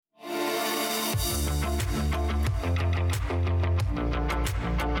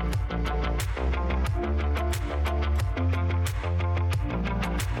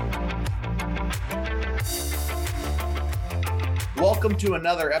Welcome to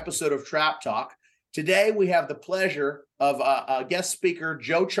another episode of Trap Talk. Today we have the pleasure of a guest speaker,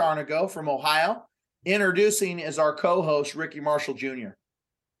 Joe Charnigo from Ohio. Introducing is our co-host, Ricky Marshall Jr.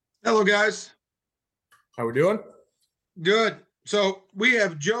 Hello, guys. How we doing? Good. So we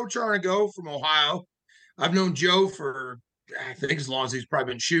have Joe Charnigo from Ohio. I've known Joe for, I think, as long as he's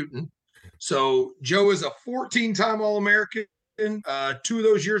probably been shooting. So Joe is a 14-time All-American. 2 of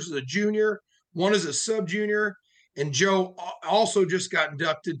those years as a junior, 1 as a sub-junior. And Joe also just got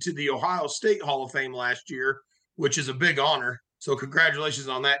inducted to the Ohio State Hall of Fame last year, which is a big honor. So congratulations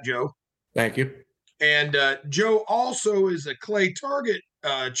on that, Joe. Thank you. And Joe also is a clay target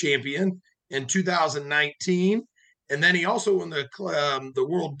champion in 2019. And then he also won the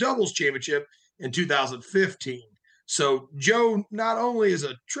World Doubles Championship in 2015. So Joe not only is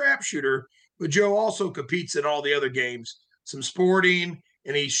a trap shooter, but Joe also competes in all the other games, some sporting,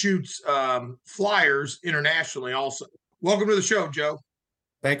 and he shoots flyers internationally also. Welcome to the show, Joe.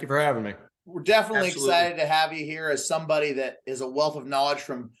 Thank you for having me. We're definitely excited to have you here as somebody that is a wealth of knowledge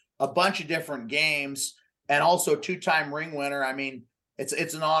from a bunch of different games and also 2-time ring winner. I mean,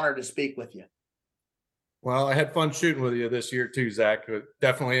 it's an honor to speak with you. Well, I had fun shooting with you this year too, Zach.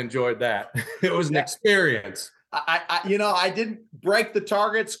 Definitely enjoyed that. It was an experience. I didn't break the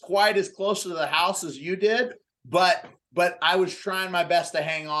targets quite as close to the house as you did, but I was trying my best to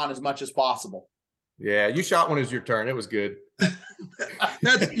hang on as much as possible. Yeah, you shot when it was your turn. It was good.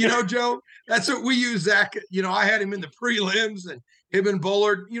 That's, Joe, that's what we use, Zach. I had him in the prelims and him and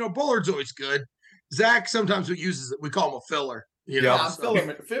Bullard. Bullard's always good. Zach, sometimes we call him a filler.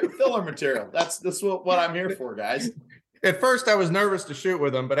 Filler material. That's what I'm here for, guys. At first, I was nervous to shoot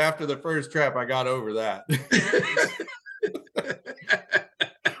with him, but after the first trap, I got over that.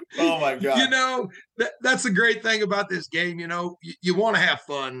 Oh my God. That's the great thing about this game. You want to have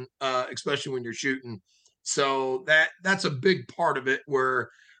fun, especially when you're shooting. So that's a big part of it, where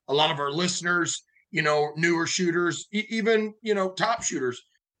a lot of our listeners, newer shooters, even, top shooters.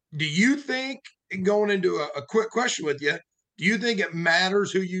 Do you think, going into a quick question with you, do you think it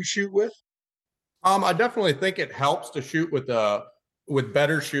matters who you shoot with? I definitely think it helps to shoot with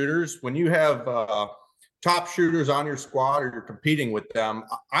better shooters. When you have top shooters on your squad or you're competing with them,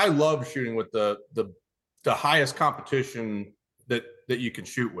 I love shooting with the highest competition that you can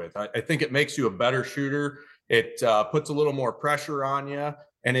shoot with. I think it makes you a better shooter. It puts a little more pressure on you,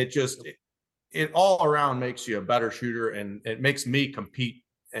 and it all around makes you a better shooter, and it makes me compete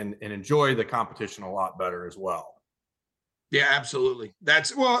and enjoy the competition a lot better as well. Yeah, absolutely.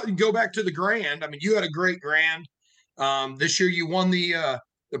 Go back to the Grand. I mean, you had a great Grand. This year you won the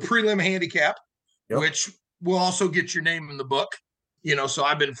prelim handicap, yep, which will also get your name in the book. So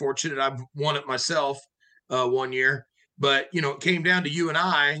I've been fortunate. I've won it myself 1 year. But, it came down to you and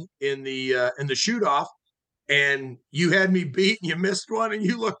I in the shoot off, and you had me beat and you missed one, and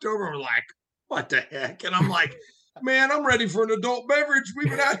you looked over and were like, what the heck? And I'm like, man, I'm ready for an adult beverage. We've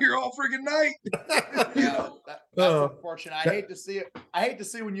been out here all friggin' night. That's unfortunate. I hate to see it. I hate to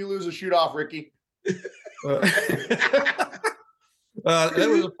see when you lose a shoot off, Ricky. It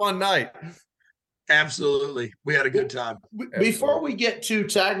was a fun night. Absolutely. We had a good time. Before we get too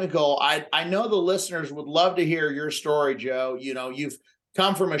technical, I know the listeners would love to hear your story, Joe. You've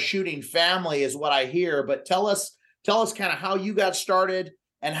come from a shooting family is what I hear, but tell us kind of how you got started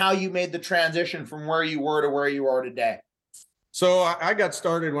and how you made the transition from where you were to where you are today. So I got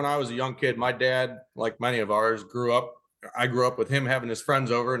started when I was a young kid. My dad, like many of ours, I grew up with him having his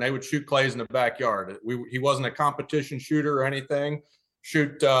friends over, and they would shoot clays in the backyard. He wasn't a competition shooter or anything.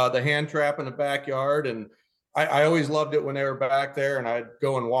 Shoot the hand trap in the backyard. And I always loved it when they were back there, and I'd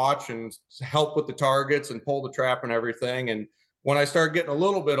go and watch and help with the targets and pull the trap and everything. And when I started getting a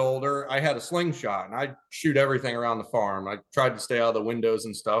little bit older, I had a slingshot, and I'd shoot everything around the farm. I tried to stay out of the windows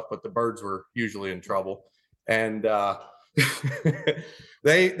and stuff, but the birds were usually in trouble. And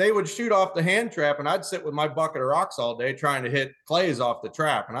they would shoot off the hand trap, and I'd sit with my bucket of rocks all day trying to hit clays off the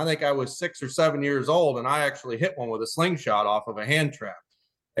trap. And I think I was 6 or 7 years old, and I actually hit one with a slingshot off of a hand trap.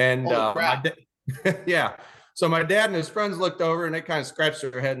 And yeah. So my dad and his friends looked over, and they kind of scratched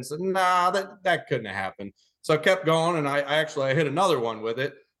their head and said, nah, that couldn't have happened. So I kept going, and I hit another one with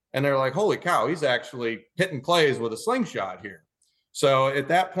it. And they're like, holy cow, he's actually hitting clays with a slingshot here. So at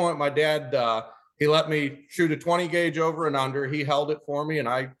that point, my dad, he let me shoot a 20 gauge over and under. He held it for me, and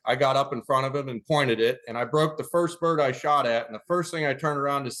I got up in front of him and pointed it, and I broke the first bird I shot at. And the first thing I turned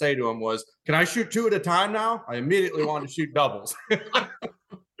around to say to him was, can I shoot 2 at a time now? I immediately wanted to shoot doubles.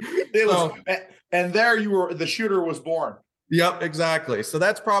 And there the shooter was born. Yep, exactly. So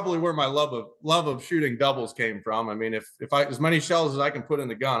that's probably where my love of shooting doubles came from. I mean, if I as many shells as I can put in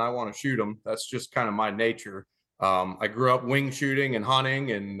the gun, I want to shoot them. That's just kind of my nature. I grew up wing shooting and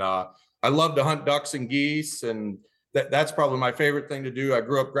hunting, and I love to hunt ducks and geese, and that's probably my favorite thing to do. I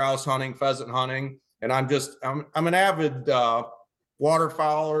grew up grouse hunting, pheasant hunting, and I'm an avid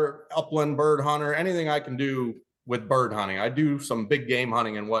waterfowler, upland bird hunter, anything I can do with bird hunting. I do some big game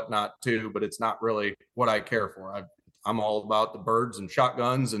hunting and whatnot too, but it's not really what I care for. I'm all about the birds and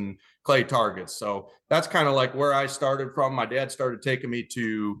shotguns and clay targets. So that's kind of like where I started from. My dad started taking me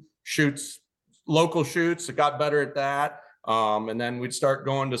to shoots, local shoots. I got better at that. And then we'd start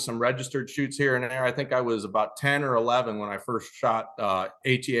going to some registered shoots here and there. I think I was about 10 or 11 when I first shot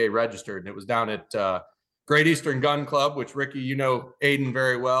ATA registered, and it was down at Great Eastern Gun Club, which Ricky, you know Aiden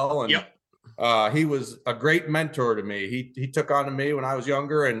very well. And Yep. he was a great mentor to me. He took on to me when I was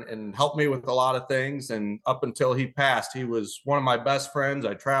younger and helped me with a lot of things. And up until he passed, he was one of my best friends.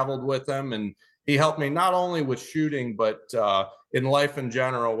 I traveled with him, and he helped me not only with shooting, but in life in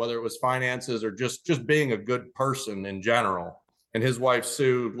general, whether it was finances or just being a good person in general. And his wife,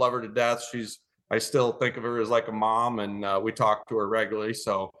 Sue, love her to death. I still think of her as like a mom, and we talk to her regularly.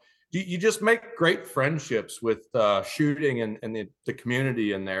 So you just make great friendships with shooting and the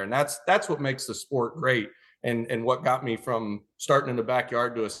community in there. And that's what makes the sport great. And what got me from starting in the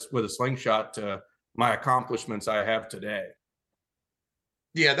backyard with a slingshot to my accomplishments I have today.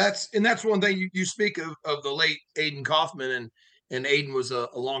 Yeah, that's one thing you speak of the late Aiden Kaufman, and Aiden was a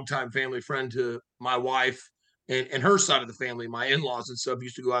longtime family friend to my wife and her side of the family. My in-laws and stuff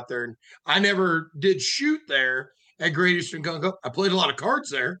used to go out there, and I never did shoot there at Great Eastern Gun Club. I played a lot of cards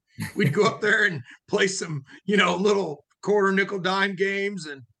there. We'd go up there and play some, little quarter, nickel, dime games,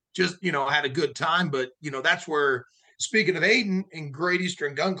 and just, had a good time. But, that's where, speaking of Aiden and Great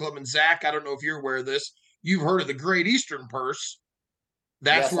Eastern Gun Club, and Zach, I don't know if you're aware of this. You've heard of the Great Eastern Purse.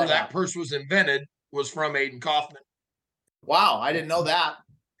 That's where that purse was invented, was from Aiden Kaufman. Wow, I didn't know that.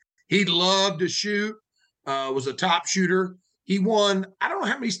 He loved to shoot, was a top shooter. He won, I don't know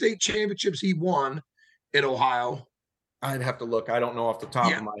how many state championships he won in Ohio. I'd have to look. I don't know off the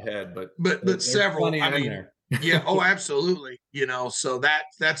top of my head, but several. I mean, yeah. Oh, absolutely. So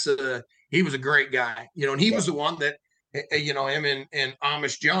he was a great guy. And he was the one that, him and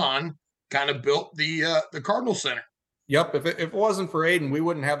Amish John kind of built the Cardinal Center. Yep. If it wasn't for Aiden, we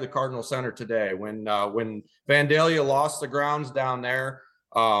wouldn't have the Cardinal Center today. When Vandalia lost the grounds down there,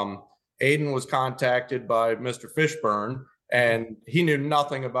 Aiden was contacted by Mr. Fishburne, and he knew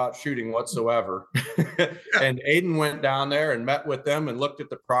nothing about shooting whatsoever. And Aiden went down there and met with them and looked at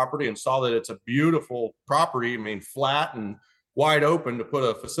the property and saw that it's a beautiful property. I mean, flat and wide open to put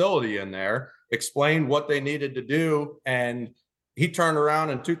a facility in there, explained what they needed to do. And he turned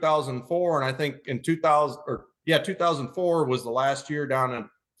around in 2004. And I think in 2004 was the last year down in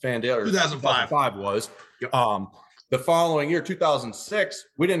Vandalia. 2005 was. Yep. The following year, 2006,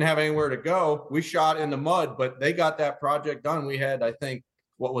 we didn't have anywhere to go. We shot in the mud, but they got that project done. We had, I think,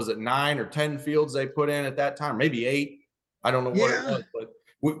 9 or 10 fields they put in at that time, maybe 8. I don't know what it was, but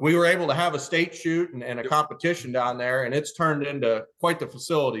we were able to have a state shoot and a competition down there, and it's turned into quite the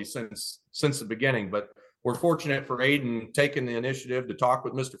facility since the beginning. But we're fortunate for Aiden taking the initiative to talk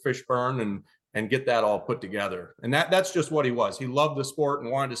with Mr. Fishburne and get that all put together. And that's just what he was. He loved the sport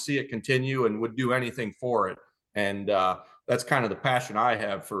and wanted to see it continue and would do anything for it. And that's kind of the passion I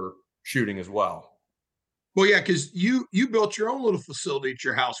have for shooting as well. Well, yeah, because you built your own little facility at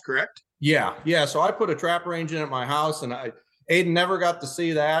your house, correct? Yeah. So I put a trap range in at my house, and Aiden never got to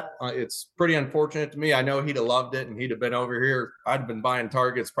see that. It's pretty unfortunate to me. I know he'd have loved it, and he'd have been over here. I'd have been buying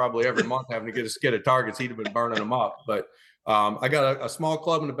targets probably every month, having to get a skid of targets. He'd have been burning them up. But I got a small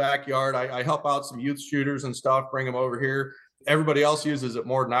club in the backyard. I help out some youth shooters and stuff, bring them over here. Everybody else uses it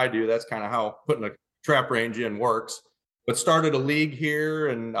more than I do. That's kind of how putting a trap range in works. But started a league here,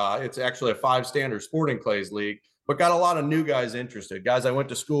 and it's actually a 5 standard sporting clays league, but got a lot of new guys interested, guys I went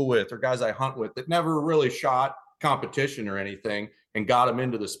to school with or guys I hunt with that never really shot competition or anything, and got them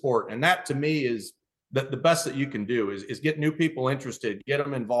into the sport. And that to me is the best that you can do is get new people interested, get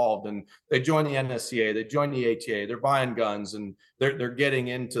them involved, and they join the NSCA, they join the ATA, they're buying guns, and they're getting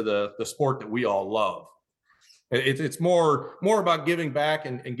into the sport that we all love. It's more about giving back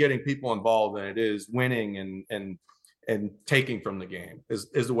and getting people involved than it is winning and taking from the game is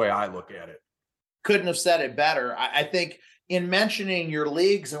the way I look at it. Couldn't have said it better. I think in mentioning your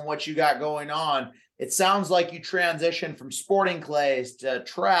leagues and what you got going on, it sounds like you transitioned from sporting clays to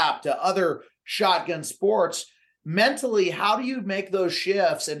trap to other shotgun sports. Mentally, how do you make those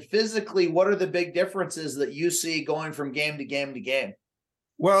shifts? And physically, what are the big differences that you see going from game to game to game?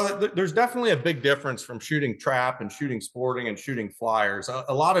 Well, there's definitely a big difference from shooting trap and shooting sporting and shooting flyers.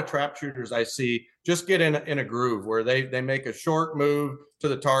 A lot of trap shooters I see, just get in a groove where they make a short move to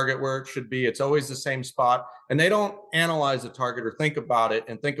the target where it should be. It's always the same spot, and they don't analyze the target or think about it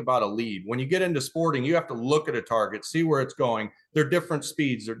and think about a lead. When you get into sporting, you have to look at a target, see where it's going. They're different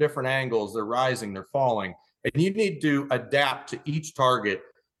speeds, they're different angles, they're rising, they're falling, and you need to adapt to each target.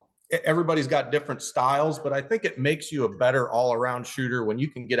 Everybody's got different styles, but I think it makes you a better all-around shooter when you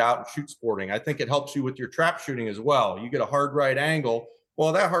can get out and shoot sporting. I think it helps you with your trap shooting as well. You get a hard right angle.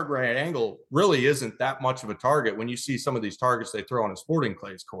 Well, that hard right angle really isn't that much of a target when you see some of these targets they throw on a sporting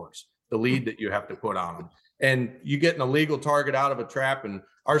clays course, the lead that you have to put on them. And you get an illegal target out of a trap, and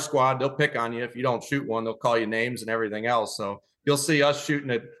our squad, they'll pick on you. If you don't shoot one, they'll call you names and everything else. So you'll see us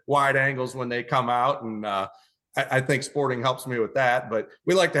shooting at wide angles when they come out. And I think sporting helps me with that, but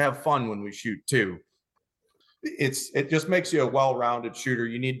we like to have fun when we shoot too. It just makes you a well-rounded shooter.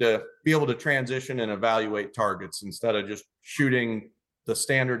 You need to be able to transition and evaluate targets instead of just shooting the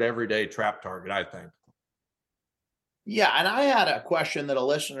standard everyday trap target, I think. Yeah. And I had a question that a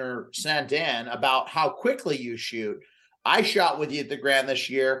listener sent in about how quickly you shoot. I shot with you at the Grand this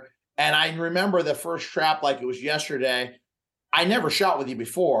year, and I remember the first trap like it was yesterday. I never shot with you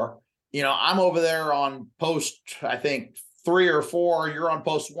before. You know, I'm over there on post, I think 3 or 4, you're on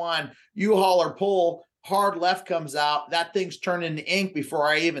post 1, you holler pull, hard left comes out, that thing's turned into ink before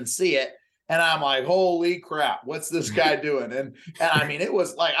I even see it. And I'm like, holy crap, what's this guy doing? And I mean, it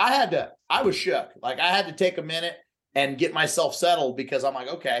was like, I was shook. Like I had to take a minute and get myself settled because I'm like,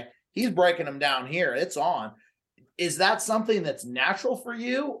 okay, he's breaking them down here. It's on. Is that something that's natural for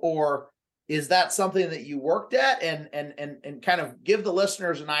you, or is that something that you worked at? And kind of give the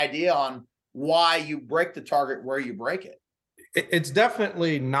listeners an idea on why you break the target where you break it. It's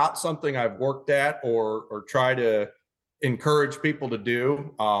definitely not something I've worked at or try to encourage people to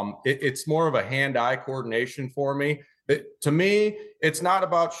do. It's more of a hand-eye coordination for me. To me, it's not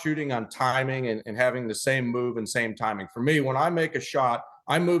about shooting on timing and having the same move and same timing. For me, when I make a shot,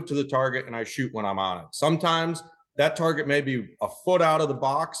 I move to the target and I shoot when I'm on it. Sometimes that target may be a foot out of the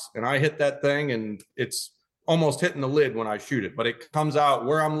box and I hit that thing and it's almost hitting the lid when I shoot it, but it comes out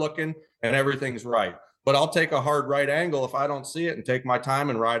where I'm looking and everything's right. But I'll take a hard right angle if I don't see it and take my time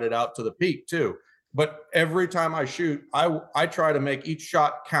and ride it out to the peak too. But every time I shoot, I try to make each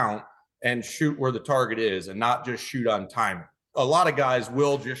shot count and shoot where the target is and not just shoot on timing. A lot of guys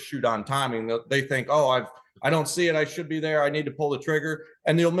will just shoot on timing. They think, oh, I don't see it, I should be there, I need to pull the trigger,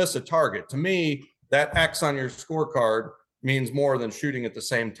 and they'll miss a target. To me, that X on your scorecard means more than shooting at the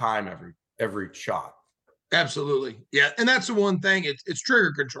same time every shot. Absolutely. Yeah. And that's the one thing, it's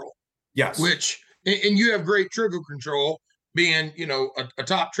trigger control. Yes. And you have great trigger control being, you know, a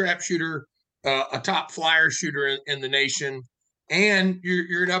top trap shooter, a top flyer shooter in the nation. And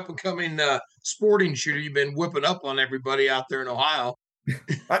you're an up and coming sporting shooter. You've been whipping up on everybody out there in Ohio.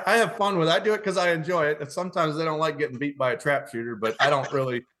 I have fun with it. I do it because I enjoy it. And sometimes they don't like getting beat by a trap shooter, but I don't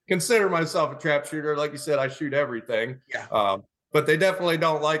really consider myself a trap shooter. Like you said, I shoot everything. Yeah. But they definitely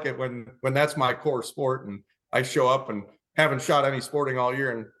don't like it when that's my core sport and I show up and haven't shot any sporting all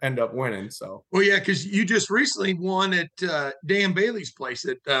year and end up winning. So, well, yeah, because you just recently won at Dan Bailey's place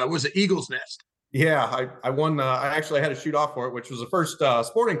at was it Eagle's Nest? Yeah, I won. I actually had a shoot off for it, which was the first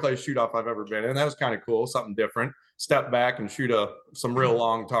sporting clay shoot off I've ever been in. That was kind of cool, something different. Step back and shoot some real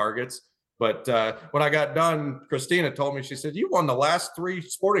long targets. But when I got done, Christina told me, she said, "You won the last 3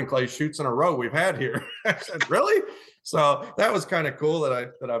 sporting clay shoots in a row we've had here." I said, "Really?" So that was kind of cool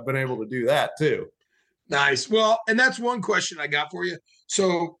that I've been able to do that too. Nice. Well, and that's one question I got for you.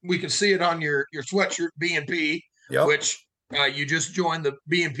 So we can see it on your sweatshirt, B&P, yep. Which you just joined the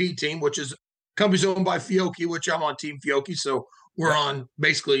B&P team, which is company's owned by Fiocchi, which I'm on Team Fiocchi. So we're on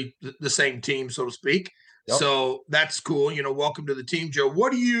basically the same team, so to speak. Yep. So that's cool. You know, welcome to the team, Joe.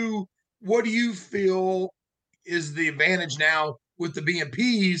 What do you feel is the advantage now with the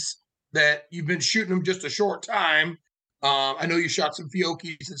B&Ps that you've been shooting them just a short time? I know you shot some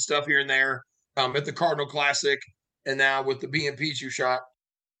Fiocchis and stuff here and there at the Cardinal Classic, and now with the B&Ps you shot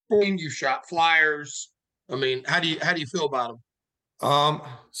flyers. I mean, how do you feel about them?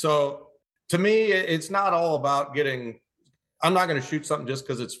 So to me, it's not all about I'm not going to shoot something just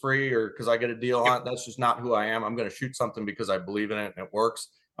because it's free or because I get a deal on it. That's just not who I am. I'm going to shoot something because I believe in it and it works.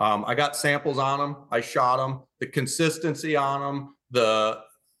 I got samples on them. I shot them. The consistency on them,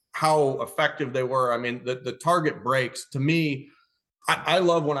 how effective they were. I mean, the target breaks, to me, I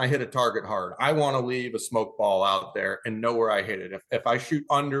love when I hit a target hard. I want to leave a smoke ball out there and know where I hit it. If I shoot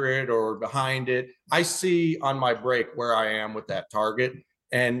under it or behind it, I see on my break where I am with that target.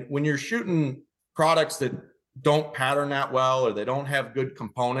 And when you're shooting products that don't pattern that well or they don't have good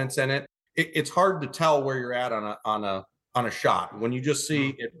components in it, it's hard to tell where you're at on a shot. When you just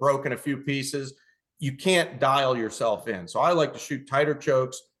see it broke in a few pieces, you can't dial yourself in. So I like to shoot tighter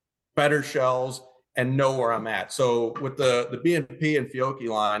chokes, better shells, and know where I'm at. So with the B&P and Fiocchi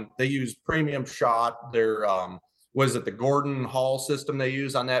line, they use premium shot. Their was it the Gordon Hall system they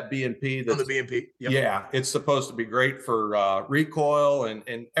use on that B&P? On the B&P, yep. Yeah, it's supposed to be great for recoil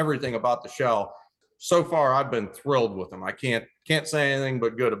and everything about the shell. So far, I've been thrilled with them. I can't say anything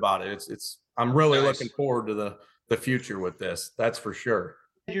but good about it. I'm really looking forward to the future with this. That's for sure.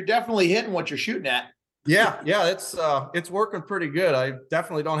 You're definitely hitting what you're shooting at. Yeah, it's working pretty good. I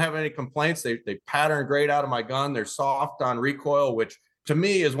definitely don't have any complaints. They pattern great out of my gun. They're soft on recoil, which to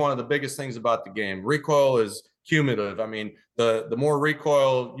me is one of the biggest things about the game. Recoil is cumulative. I mean, the more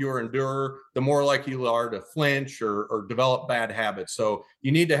recoil you endure, the more likely you are to flinch or develop bad habits. So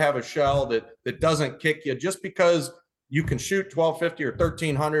you need to have a shell that doesn't kick you. Just because you can shoot 1250 or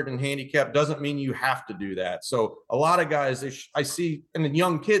 1300 in handicap doesn't mean you have to do that. So a lot of guys, I see, and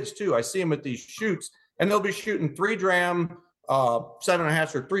young kids too, I see them at these shoots, and they'll be shooting 3 dram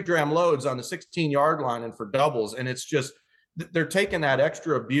 7.5 or 3 dram loads on the 16-yard line and for doubles. And it's just, they're taking that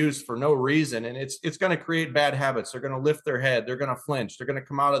extra abuse for no reason. And it's going to create bad habits. They're going to lift their head. They're going to flinch. They're going to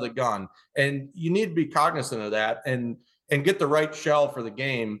come out of the gun. And you need to be cognizant of that and get the right shell for the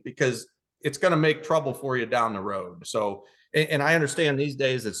game, because it's going to make trouble for you down the road. So, and I understand these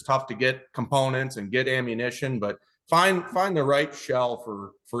days it's tough to get components and get ammunition, but find the right shell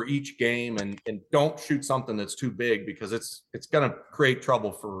for each game, and don't shoot something that's too big, because it's going to create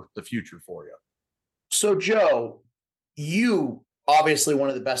trouble for the future for you. So Joe, you obviously one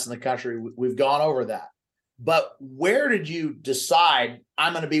of the best in the country. We've gone over that, but where did you decide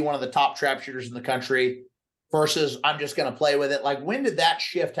I'm going to be one of the top trap shooters in the country versus I'm just going to play with it? Like, when did that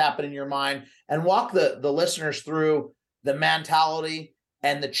shift happen in your mind? And walk the listeners through the mentality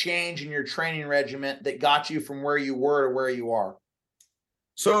and the change in your training regimen that got you from where you were to where you are.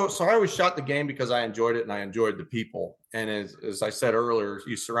 So I always shot the game because I enjoyed it and I enjoyed the people. And as I said earlier,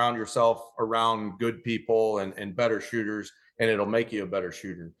 you surround yourself around good people and better shooters, and it'll make you a better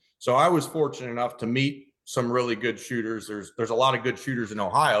shooter. So I was fortunate enough to meet some really good shooters. There's a lot of good shooters in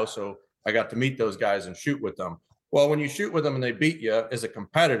Ohio, so I got to meet those guys and shoot with them. Well, when you shoot with them and they beat you as a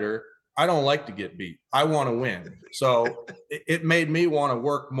competitor, I don't like to get beat. I want to win. So it made me want to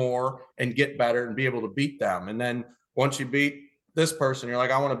work more and get better and be able to beat them. And then once you beat this person, you're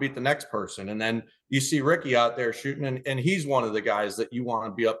like, I want to beat the next person. And then you see Ricky out there shooting, and he's one of the guys that you want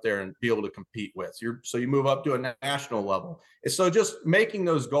to be up there and be able to compete with. So you move up to a national level. And so just making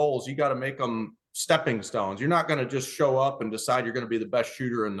those goals, you got to make them stepping stones. You're not going to just show up and decide you're going to be the best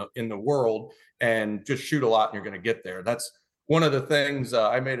shooter in the world and just shoot a lot and you're going to get there. That's one of the things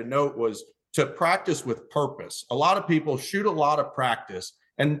I made a note, was to practice with purpose. A lot of people shoot a lot of practice,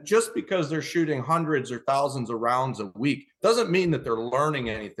 and just because they're shooting hundreds or thousands of rounds a week doesn't mean that they're learning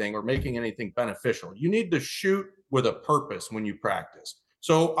anything or making anything beneficial. You need to shoot with a purpose when you practice.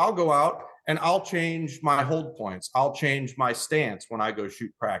 So I'll go out and I'll change my hold points. I'll change my stance when I go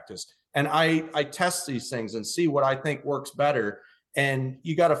shoot practice. And I test these things and see what I think works better. And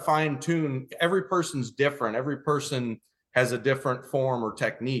you got to fine tune. Every person's different. Every person has a different form or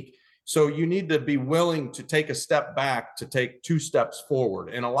technique. So you need to be willing to take a step back to take 2 steps forward.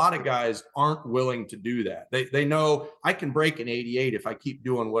 And a lot of guys aren't willing to do that. They know I can break an 88 if I keep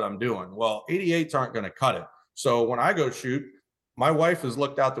doing what I'm doing. Well, 88s aren't going to cut it. So when I go shoot, my wife has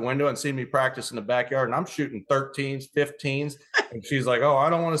looked out the window and seen me practice in the backyard, and I'm shooting 13s, 15s. And she's like, oh, I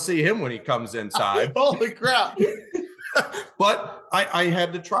don't want to see him when he comes inside. Holy crap. But I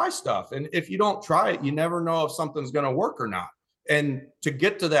had to try stuff. And if you don't try it, you never know if something's going to work or not. And to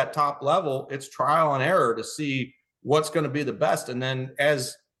get to that top level, it's trial and error to see what's going to be the best. And then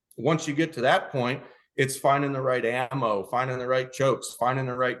once you get to that point, it's finding the right ammo, finding the right chokes, finding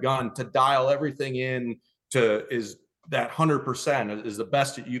the right gun to dial everything in to is that 100% is the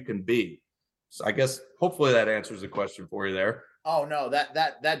best that you can be. So I guess hopefully that answers the question for you there. Oh no, that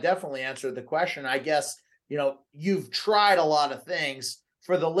definitely answered the question. I guess, you've tried a lot of things.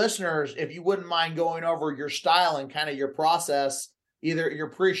 For the listeners, if you wouldn't mind going over your style and kind of your process, either your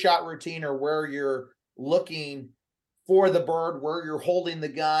pre-shot routine or where you're looking for the bird, where you're holding the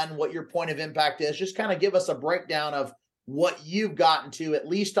gun, what your point of impact is, just kind of give us a breakdown of what you've gotten to, at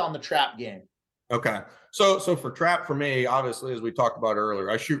least on the trap game. Okay. So for trap, for me, obviously, as we talked about earlier,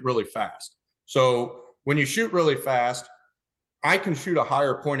 I shoot really fast. So when you shoot really fast, I can shoot a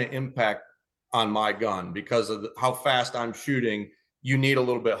higher point of impact on my gun because of how fast I'm shooting. You need a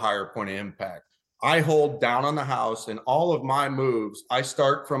little bit higher point of impact. I hold down on the house, and all of my moves, I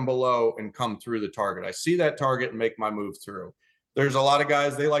start from below and come through the target. I see that target and make my move through. There's a lot of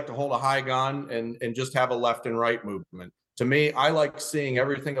guys, they like to hold a high gun and just have a left and right movement. To me, I like seeing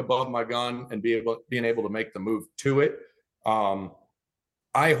everything above my gun and being able to make the move to it.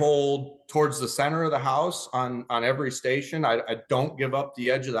 I hold towards the center of the house on every station. I don't give up the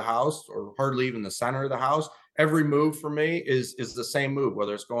edge of the house or hardly even the center of the house. Every move for me is the same move,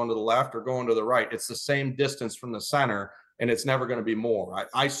 whether it's going to the left or going to the right. It's the same distance from the center, and it's never going to be more.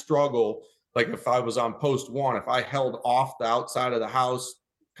 I struggle, like if I was on post one, if I held off the outside of the house,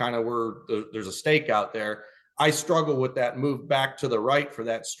 kind of where there's a stake out there, I struggle with that move back to the right for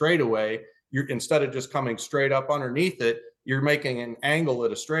that straightaway. You're, instead of just coming straight up underneath it, you're making an angle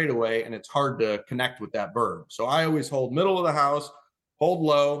at a straightaway, and it's hard to connect with that bird. So I always hold middle of the house, hold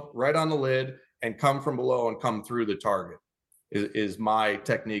low, right on the lid, and come from below and come through the target is my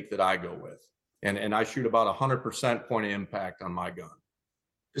technique that I go with. And I shoot about 100% point of impact on my gun.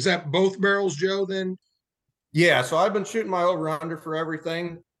 Is that both barrels, Joe, then? Yeah, so I've been shooting my over-under for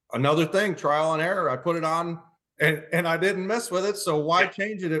everything. Another thing, trial and error. I put it on, and I didn't mess with it, so why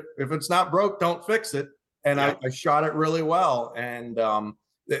change it? If it's not broke, don't fix it. And I shot it really well. And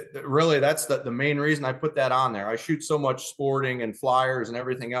really, that's the main reason I put that on there. I shoot so much sporting and flyers and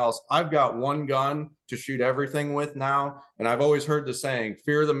everything else. I've got one gun to shoot everything with now. And I've always heard the saying,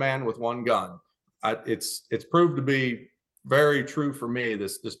 fear the man with one gun. It's proved to be very true for me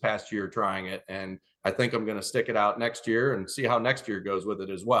this past year trying it. And I think I'm going to stick it out next year and see how next year goes with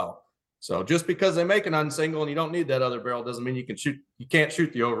it as well. So just because they make an unsingle and you don't need that other barrel doesn't mean you can't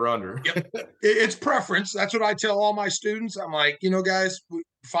shoot the over under. Yep. It's preference. That's what I tell all my students. I'm like, guys,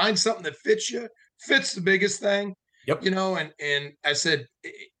 find something that fits you. Fits the biggest thing. Yep. And I said,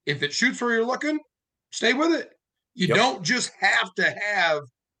 if it shoots where you're looking, stay with it. You don't just have to have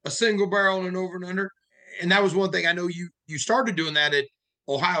a single barrel and an over and under. And that was one thing I know you started doing that at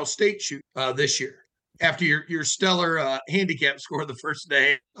Ohio State shoot this year. After your stellar handicap score the first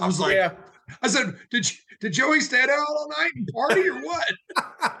day, I was like, I said, did Joey stay out all night and party or what?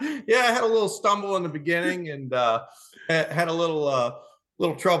 Yeah, I had a little stumble in the beginning and had a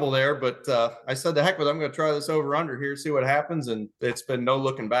little trouble there, but I said, the heck with it, I'm going to try this over under here, see what happens, and it's been no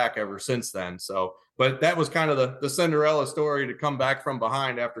looking back ever since then. So, but that was kind of the Cinderella story to come back from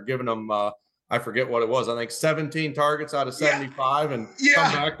behind after giving them. I forget what it was. I think 17 targets out of 75 and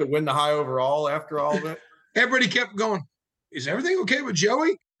come back to win the high overall after all of it. Everybody kept going, is everything okay with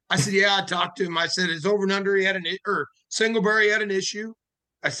Joey? I said, yeah, I talked to him. I said, his over and under, he had single barrel, he had an issue.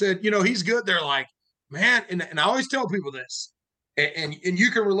 I said, he's good. They're like, man. And I always tell people this, and you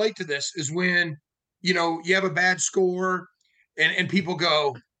can relate to this, is when, you have a bad score and people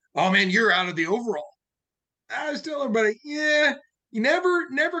go, oh man, you're out of the overall. I was telling everybody, yeah, you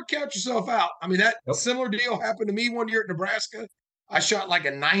never count yourself out. I mean, that similar deal happened to me one year at Nebraska. I shot like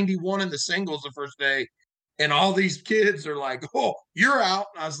a 91 in the singles the first day, and all these kids are like, oh, you're out.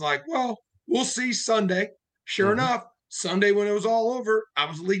 And I was like, well, we'll see Sunday. Sure enough, Sunday when it was all over, I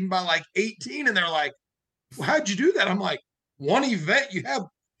was leading by like 18, and they're like, well, how'd you do that? I'm like, one event, you have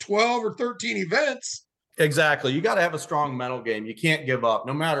 12 or 13 events. Exactly. You got to have a strong mental game. You can't give up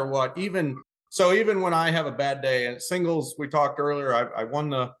no matter what. Even when I have a bad day and singles, we talked earlier, I won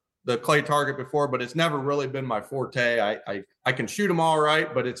the clay target before, but it's never really been my forte. I can shoot them all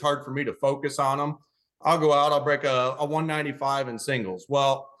right, but it's hard for me to focus on them. I'll go out, I'll break a 195 in singles.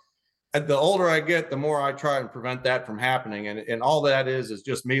 Well, the older I get, the more I try and prevent that from happening. And all that is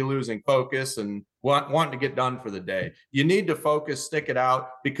just me losing focus and wanting to get done for the day. You need to focus, stick it out,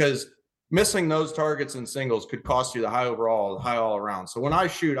 because missing those targets in singles could cost you the high overall, the high all around. So when I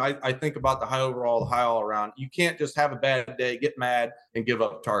shoot, I think about the high overall, the high all around. You can't just have a bad day, get mad, and give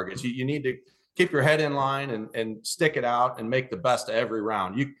up targets. You need to keep your head in line and stick it out and make the best of every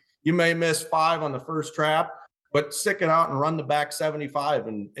round. You may miss 5 on the first trap, but stick it out and run the back 75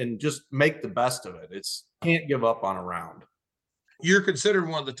 and just make the best of it. Can't give up on a round. You're considered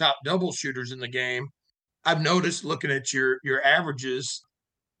one of the top double shooters in the game. I've noticed looking at your averages,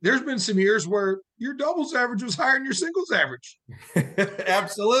 there's been some years where your doubles average was higher than your singles average.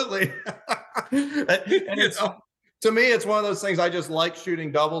 Absolutely. And to me, it's one of those things. I just like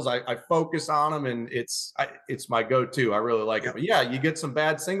shooting doubles. I focus on them, and it's my go-to. I really like it. But yeah, you get some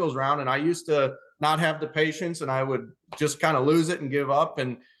bad singles round, and I used to not have the patience, and I would just kind of lose it and give up.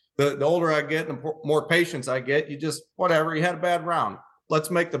 And the older I get, the more patience I get. You just, whatever, you had a bad round.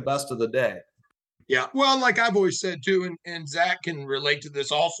 Let's make the best of the day. Yeah. Well, like I've always said too, and Zach can relate to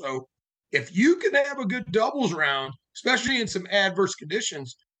this also, if you can have a good doubles round, especially in some adverse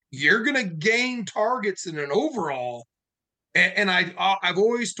conditions, you're going to gain targets in an overall. And I've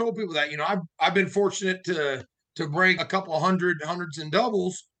always told people that, I've been fortunate to break a couple hundreds in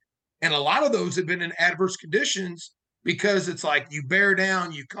doubles. And a lot of those have been in adverse conditions because it's like you bear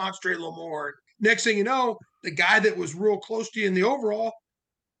down, you concentrate a little more, next thing you know, the guy that was real close to you in the overall,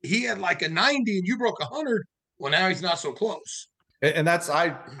 he had like a 90 and you broke 100. Well, now he's not so close. And that's,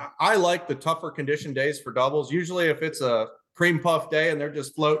 I like the tougher condition days for doubles. Usually if it's a cream puff day and they're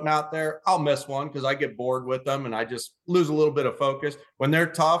just floating out there, I'll miss one because I get bored with them and I just lose a little bit of focus. When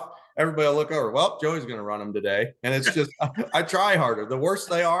they're tough, everybody will look over, well, Joey's going to run them today. And it's just, I try harder. The worse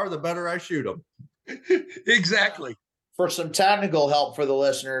they are, the better I shoot them. Exactly. For some technical help for the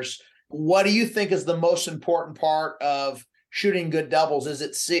listeners, what do you think is the most important part of shooting good doubles? Is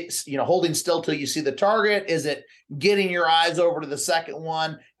it, holding still till you see the target? Is it getting your eyes over to the second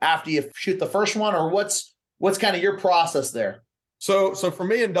one after you shoot the first one? Or what's kind of your process there? So for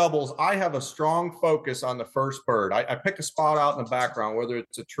me in doubles, I have a strong focus on the first bird. I pick a spot out in the background, whether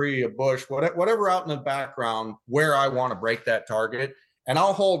it's a tree, a bush, whatever out in the background where I want to break that target. And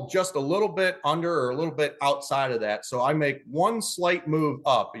I'll hold just a little bit under or a little bit outside of that. So I make one slight move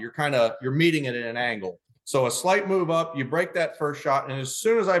up. You're meeting it at an angle. So a slight move up, you break that first shot. And as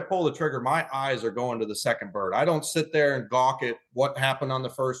soon as I pull the trigger, my eyes are going to the second bird. I don't sit there and gawk at what happened on the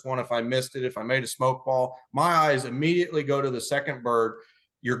first one. If I missed it, if I made a smoke ball, my eyes immediately go to the second bird.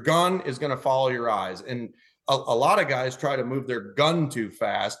 Your gun is going to follow your eyes. And a lot of guys try to move their gun too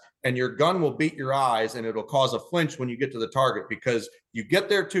fast, and your gun will beat your eyes and it'll cause a flinch when you get to the target because you get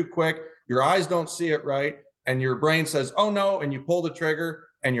there too quick. Your eyes don't see it right. And your brain says, oh no. And you pull the trigger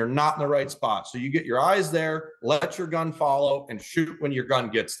and you're not in the right spot. So you get your eyes there, let your gun follow, and shoot when your gun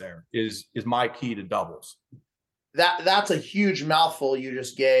gets there is my key to doubles. That's a huge mouthful you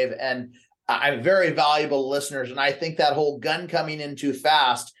just gave, and I'm very valuable to listeners. And I think that whole gun coming in too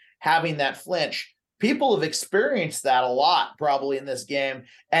fast, having that flinch, people have experienced that a lot probably in this game,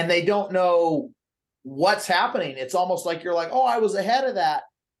 and they don't know what's happening. It's almost like you're like, oh, I was ahead of that.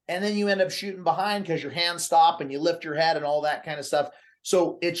 And then you end up shooting behind because your hands stop and you lift your head and all that kind of stuff.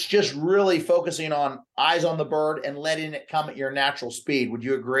 So it's just really focusing on eyes on the bird and letting it come at your natural speed. Would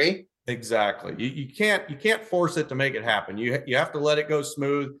you agree? Exactly. You can't force it to make it happen. You have to let it go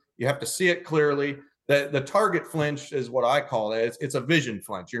smooth. You have to see it clearly. The target flinch is what I call it. It's a vision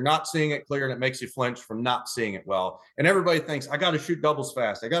flinch. You're not seeing it clear and it makes you flinch from not seeing it well. And everybody thinks, I got to shoot doubles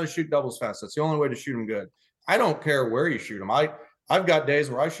fast. I got to shoot doubles fast. That's the only way to shoot them good. I don't care where you shoot them. I've got days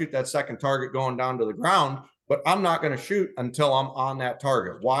where I shoot that second target going down to the ground, but I'm not going to shoot until I'm on that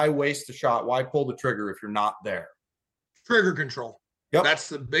target. Why waste the shot? Why pull the trigger if you're not there? Trigger control. Yep. That's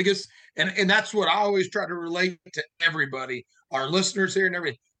the biggest. And that's what I always try to relate to everybody, our listeners here and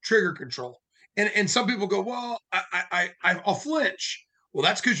everything, trigger control. And some people go, well, I'll flinch. Well,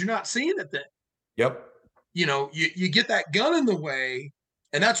 that's because you're not seeing it then. Yep. You get that gun in the way.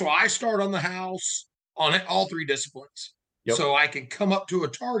 And that's why I start on the house on all three disciplines. Yep. So I can come up to a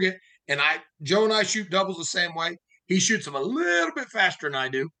target. And Joe and I shoot doubles the same way. He shoots them a little bit faster than I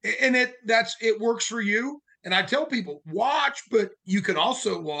do. And it works for you. And I tell people, watch, but you can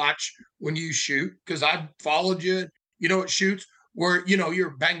also watch when you shoot, because I followed you. It shoots where,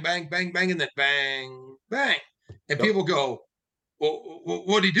 you're bang, bang, bang, bang, and then bang, bang. And people go, well,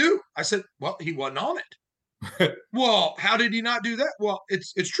 what'd he do? I said, well, he wasn't on it. Well, how did he not do that? Well,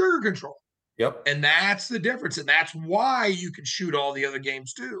 it's trigger control. Yep. And that's the difference. And that's why you can shoot all the other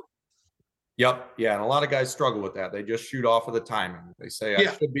games too. Yep. Yeah. And a lot of guys struggle with that. They just shoot off of the timing. They say,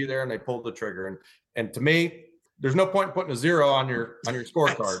 I should be there, and they pull the trigger. And to me, there's no point in putting a 0 on your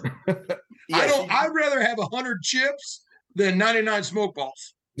scorecard. I'd rather have 100 chips than 99 smoke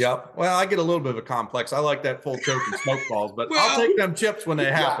balls. Yep. Well, I get a little bit of a complex. I like that full choke and smoke balls, but I'll take them chips when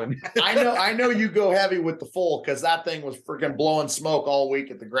they happen. I know you go heavy with the full, because that thing was freaking blowing smoke all week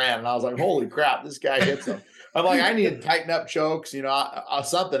at the Grand. And I was like, holy crap, this guy hits them. I'm like, I need to tighten up chokes,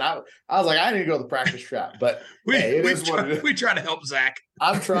 something. I was like, I need to go to the practice trap. But it is what it is. We try to help Zach.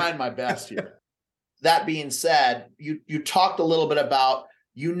 I'm trying my best here. That being said, you talked a little bit about,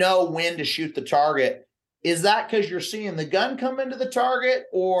 when to shoot the target. Is that because you're seeing the gun come into the target,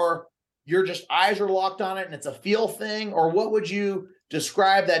 or your just eyes are locked on it and it's a feel thing? Or what would you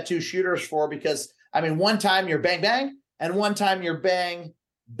describe that to shooters for? Because one time you're bang, bang, and one time you're bang,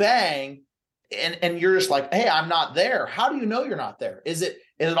 bang, and you're just like, hey, I'm not there. How do you know you're not there? Is it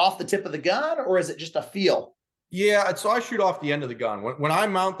off the tip of the gun, or is it just a feel? Yeah, so I shoot off the end of the gun. When I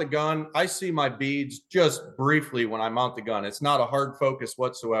mount the gun, I see my beads just briefly when I mount the gun. It's not a hard focus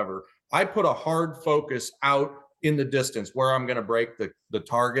whatsoever. I put a hard focus out in the distance where I'm going to break the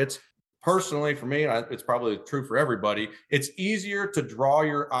targets. Personally, for me, it's probably true for everybody, it's easier to draw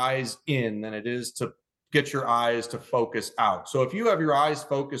your eyes in than it is to get your eyes to focus out. So if you have your eyes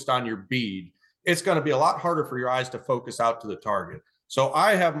focused on your bead, it's going to be a lot harder for your eyes to focus out to the target. So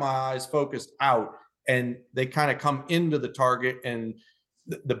I have my eyes focused out, and they kind of come into the target, and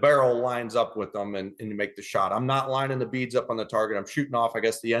the barrel lines up with them and you make the shot. I'm not lining the beads up on the target. I'm shooting off, I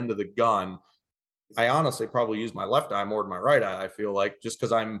guess, the end of the gun. I honestly probably use my left eye more than my right eye, I feel like, just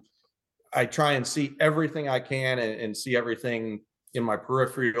because I try and see everything I can and see everything in my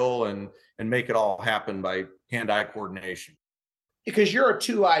peripheral and make it all happen by hand-eye coordination. Because you're a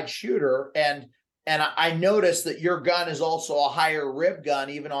two-eyed shooter, and I noticed that your gun is also a higher rib gun,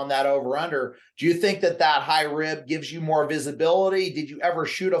 even on that over-under. Do you think that high rib gives you more visibility? Did you ever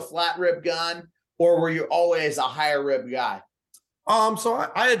shoot a flat rib gun, or were you always a higher rib guy? So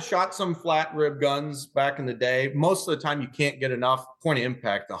I had shot some flat rib guns back in the day. Most of the time you can't get enough point of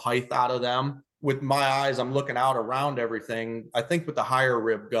impact, the height out of them. With my eyes, I'm looking out around everything. I think with the higher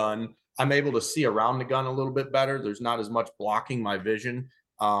rib gun, I'm able to see around the gun a little bit better. There's not as much blocking my vision.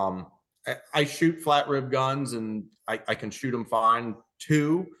 I shoot flat rib guns and I can shoot them fine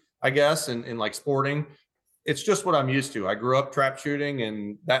too, I guess, in like sporting. It's just what I'm used to. I grew up trap shooting,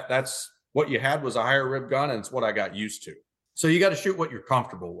 and that's what you had was a higher rib gun, and it's what I got used to. So you got to shoot what you're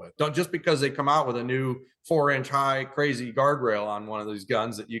comfortable with. Don't just because they come out with a new 4-inch high crazy guardrail on one of these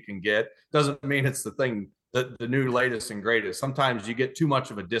guns that you can get doesn't mean it's the thing that the new latest and greatest. Sometimes you get too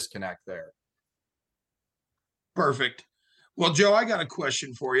much of a disconnect there. Perfect. Well, Joe, I got a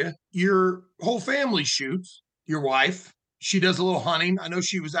question for you. Your whole family shoots. Your wife, she does a little hunting. I know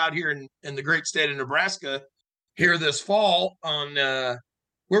she was out here in the great state of Nebraska here this fall on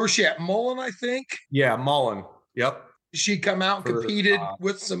where was she at? Mullen, I think. Yeah, Mullen. Yep. She come out and competed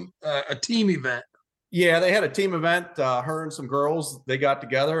with some a team event. Yeah, they had a team event. Her and some girls, they got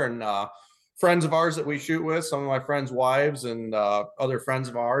together, and friends of ours that we shoot with, some of my friends' wives and other friends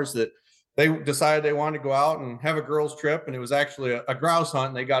of ours, that they decided they wanted to go out and have a girls' trip. And it was actually a grouse hunt.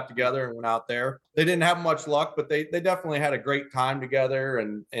 And they got together and went out there. They didn't have much luck, but they definitely had a great time together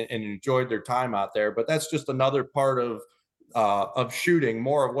and enjoyed their time out there. But that's just another part of shooting,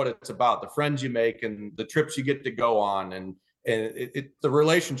 more of what it's about, the friends you make and the trips you get to go on, and the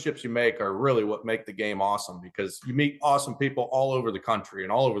relationships you make are really what make the game awesome, because you meet awesome people all over the country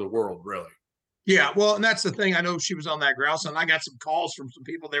and all over the world, really. Yeah, well, and that's the thing. I know she was on that grouse, and I got some calls from some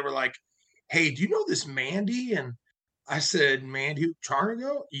people. They were like, "Hey, do you know this Mandy?" And I said, "Mandy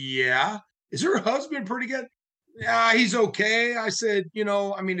Charnigo? Yeah. Is her husband pretty good?" "Yeah, he's okay." I said,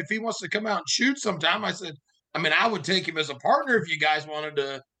 I mean, if he wants to come out and shoot sometime, I said, I mean, I would take him as a partner if you guys wanted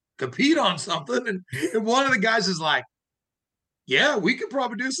to compete on something. And one of the guys is like, "Yeah, we could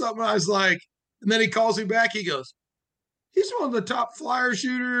probably do something." I was like, and then he calls me back. He goes, "He's one of the top flyer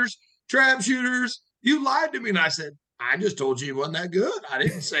shooters, trap shooters. You lied to me." And I said, "I just told you he wasn't that good. I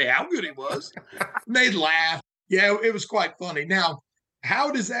didn't say how good he was." And they laughed. Yeah, it was quite funny. Now,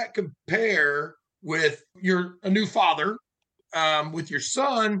 how does that compare with a new father, with your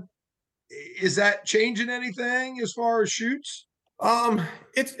son? Is that changing anything as far as shoots?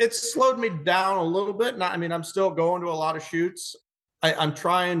 It's slowed me down a little bit. I mean, I'm still going to a lot of shoots. I'm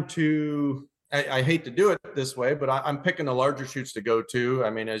trying to, I hate to do it this way, but I'm picking the larger shoots to go to. I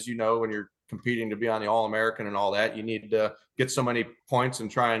mean, as you know, when you're competing to be on the All-American and all that, you need to get so many points and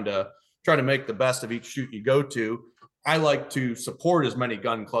try to make the best of each shoot you go to. I like to support as many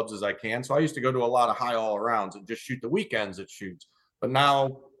gun clubs as I can. So I used to go to a lot of high all-arounds and just shoot the weekends at shoots. But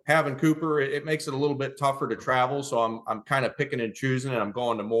now having Cooper, it makes it a little bit tougher to travel. So I'm kind of picking and choosing, and I'm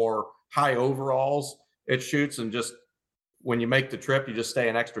going to more high overalls at shoots. And just when you make the trip, you just stay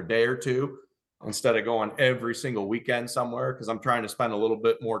an extra day or two instead of going every single weekend somewhere, because I'm trying to spend a little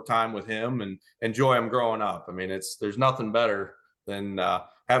bit more time with him and enjoy him growing up. I mean, there's nothing better than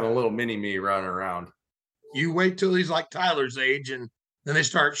having a little mini me running around. You wait till he's like Tyler's age, and then they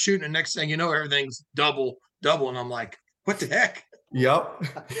start shooting. And next thing you know, everything's double. And I'm like, what the heck? Yep.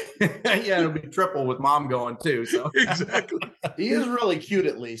 Yeah, it'll be triple with mom going too. So exactly. He is really cute,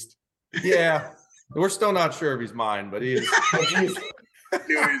 at least. Yeah. We're still not sure if he's mine, but he is. I knew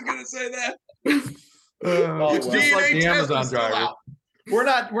he was going to say that. It's just like the Amazon driver. We're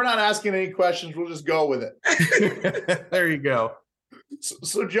not asking any questions. We'll just go with it. There you go.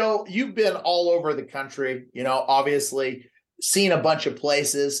 So Joe, you've been all over the country, obviously seen a bunch of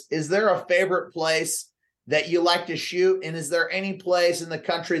places. Is there a favorite place that you like to shoot? And is there any place in the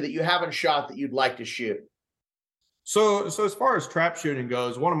country that you haven't shot that you'd like to shoot? So as far as trap shooting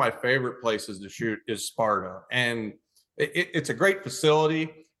goes, one of my favorite places to shoot is Sparta. And it's a great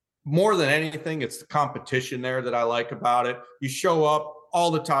facility. More than anything, it's the competition there that I like about it. You show up, all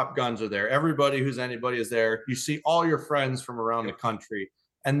the top guns are there. Everybody who's anybody is there. You see all your friends from around the country.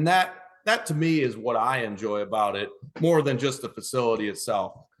 And that to me is what I enjoy about it, more than just the facility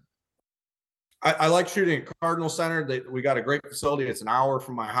itself. I like shooting at Cardinal Center. We got a great facility. It's an hour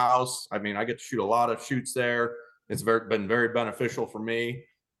from my house. I mean, I get to shoot a lot of shoots there. It's been very beneficial for me.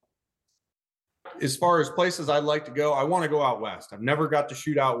 as far as places I'd like to go, I want to go out west. I've never got to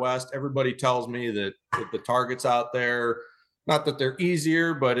shoot out west. Everybody tells me that the targets out there, not that they're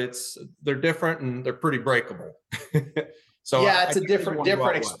easier, but they're different and they're pretty breakable. So yeah, it's a different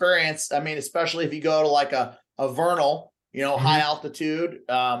experience. I mean, especially if you go to like a vernal, high altitude,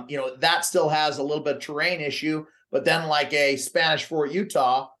 that still has a little bit of terrain issue, but then like a Spanish Fort,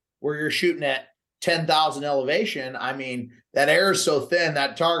 Utah, where you're shooting at 10,000 elevation. I mean, that air is so thin,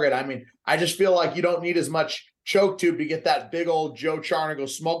 that target. I mean, I just feel like you don't need as much choke tube to get that big old Joe Charnigo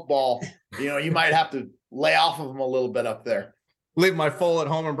smoke ball. You might have to lay off of them a little bit up there. Leave my full at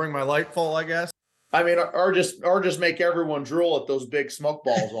home and bring my light full, I guess. I mean, or just make everyone drool at those big smoke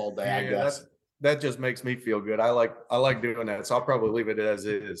balls all day. I guess that just makes me feel good. I like doing that, so I'll probably leave it as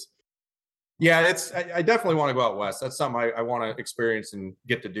is. Yeah, I definitely want to go out west. That's something I want to experience and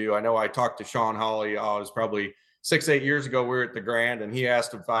get to do. I know I talked to Sean Hawley. It was probably 6-8 years ago. We were at the Grand, and he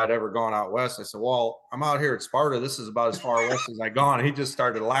asked if I'd ever gone out west. I said, "Well, I'm out here at Sparta. This is about as far west as I've gone." He just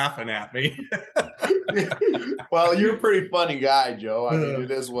started laughing at me. Well, you're a pretty funny guy, Joe. I mean,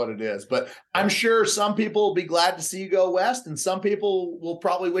 it is what it is. But I'm sure some people will be glad to see you go west, and some people will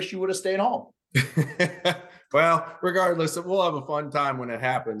probably wish you would have stayed home. Well, regardless, we'll have a fun time when it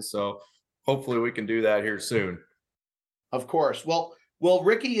happens. So hopefully we can do that here soon. Of course. Well,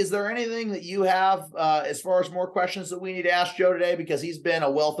 Ricky, is there anything that you have as far as more questions that we need to ask Joe today? Because he's been a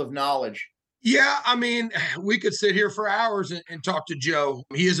wealth of knowledge. Yeah, I mean, we could sit here for hours and talk to Joe.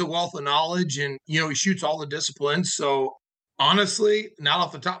 He is a wealth of knowledge, and, he shoots all the disciplines. So honestly, not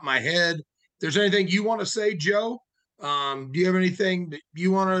off the top of my head, if there's anything you want to say, Joe, do you have anything that you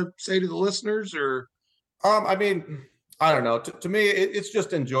want to say to the listeners? Or I mean, I don't know. To me, it's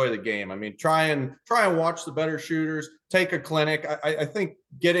just enjoy the game. I mean, try and watch the better shooters. Take a clinic. I think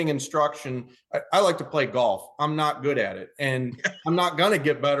getting instruction. I like to play golf. I'm not good at it, and I'm not gonna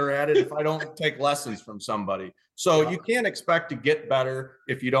get better at it if I don't take lessons from somebody. So you can't expect to get better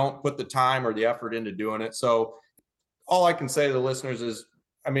if you don't put the time or the effort into doing it. So all I can say to the listeners is,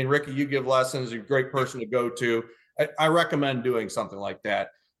 I mean, Ricky, you give lessons. You're a great person to go to. I recommend doing something like that.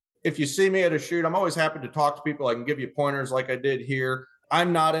 If you see me at a shoot, I'm always happy to talk to people. I can give you pointers like I did here.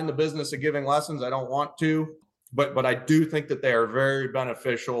 I'm not in the business of giving lessons. I don't want to, but I do think that they are very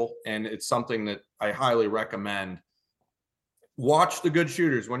beneficial, and it's something that I highly recommend. Watch the good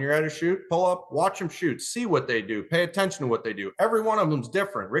shooters. When you're at a shoot, pull up, watch them shoot, see what they do, pay attention to what they do. Every one of them's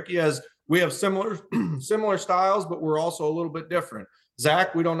different. We have similar styles, but we're also a little bit different.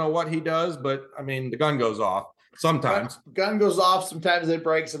 Zach, we don't know what he does, but I mean, the gun goes off. Sometimes gun goes off. Sometimes they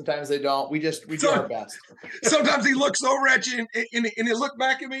break. Sometimes they don't. We do our best. Sometimes he looks over at you and he look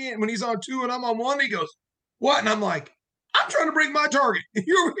back at me, and when he's on 2 and I'm on 1, he goes, "What?" And I'm like, "I'm trying to break my target."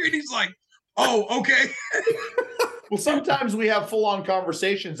 You're over here, and he's like, "Oh, okay." Well, sometimes we have full-on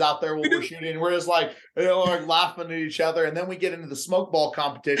conversations out there when we're shooting. We're just like, laughing at each other, and then we get into the smoke ball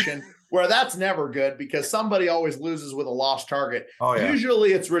competition, where that's never good because somebody always loses with a lost target. Oh, yeah.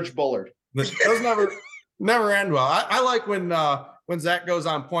 Usually it's Rich Bullard. Those never end well. I like when Zach goes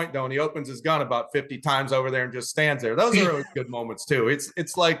on point though, and he opens his gun about 50 times over there and just stands there. Those are really good moments too.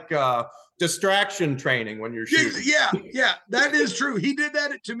 It's like distraction training when you're shooting. Yeah, that is true. He did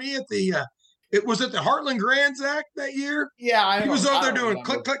that to me at the it was at the Heartland Grand, Zach, that year. Yeah, he was over there doing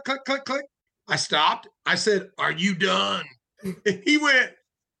click, click, click, click, click. I stopped. I said, "Are you done?" He went,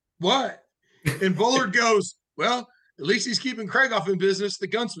 "What?" And Bullard goes, "Well, at least he's keeping Craig off in business, the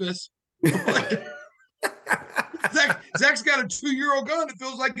gunsmiths." Zach's got a 2-year-old gun. It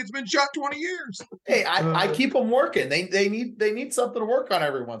feels like it's been shot 20 years. Hey, I keep them working. They need something to work on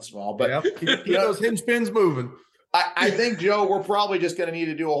every once in a while. But keep those hinge pins moving. I think, Joe, we're probably just going to need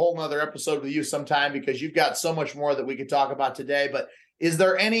to do a whole nother episode with you sometime because you've got so much more that we could talk about today. But is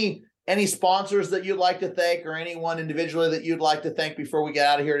there any sponsors that you'd like to thank, or anyone individually that you'd like to thank before we get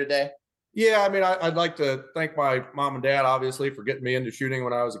out of here today? Yeah, I mean, I'd like to thank my mom and dad, obviously, for getting me into shooting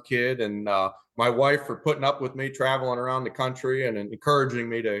when I was a kid, and my wife for putting up with me traveling around the country and encouraging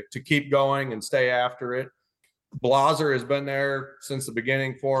me to keep going and stay after it. Blaser has been there since the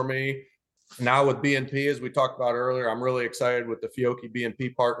beginning for me. Now with B&P, as we talked about earlier, I'm really excited with the Fiocchi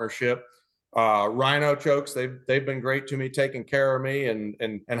B&P partnership. Rhino chokes, they've been great to me, taking care of me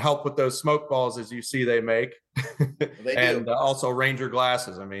and help with those smoke balls, as you see they make. And also Ranger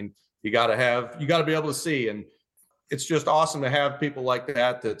glasses. I mean, you got to be able to see, and it's just awesome to have people like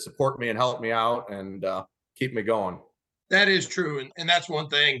that support me and help me out and keep me going. That is true. And that's one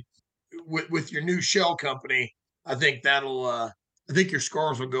thing with your new shell company. I think I think your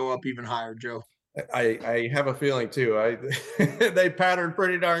scores will go up even higher, Joe. I have a feeling too. They patterned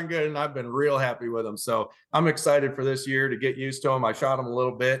pretty darn good, and I've been real happy with them. So I'm excited for this year to get used to them. I shot them a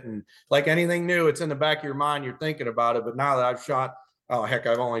little bit, and like anything new, it's in the back of your mind. You're thinking about it, but now that I've shot, oh heck,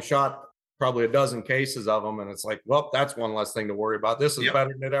 I've only shot probably a dozen cases of them, and it's like, well, that's one less thing to worry about. This is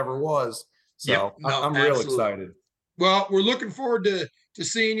better than it ever was. So I'm real excited. Well, we're looking forward to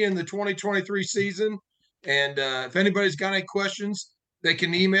seeing you in the 2023 season. And if anybody's got any questions, they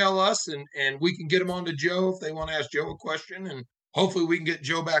can email us and we can get them on to Joe if they want to ask Joe a question. And hopefully we can get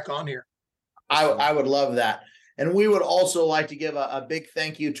Joe back on here. I would love that. And we would also like to give a big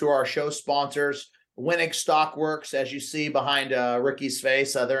thank you to our show sponsors, Winnig Stockworks, as you see behind Ricky's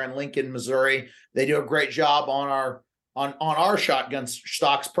face. They're in Lincoln, Missouri. They do a great job on our shotgun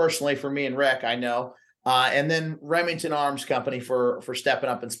stocks, personally, for me and Rick, I know. And then Remington Arms Company for stepping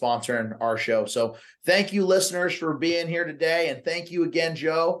up and sponsoring our show. So thank you, listeners, for being here today. And thank you again,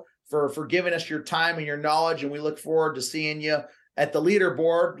 Joe, for giving us your time and your knowledge. And we look forward to seeing you at the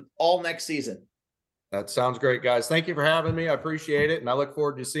leaderboard all next season. That sounds great, guys. Thank you for having me. I appreciate it. And I look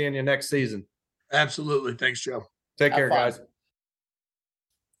forward to seeing you next season. Absolutely. Thanks, Joe. Take care, guys.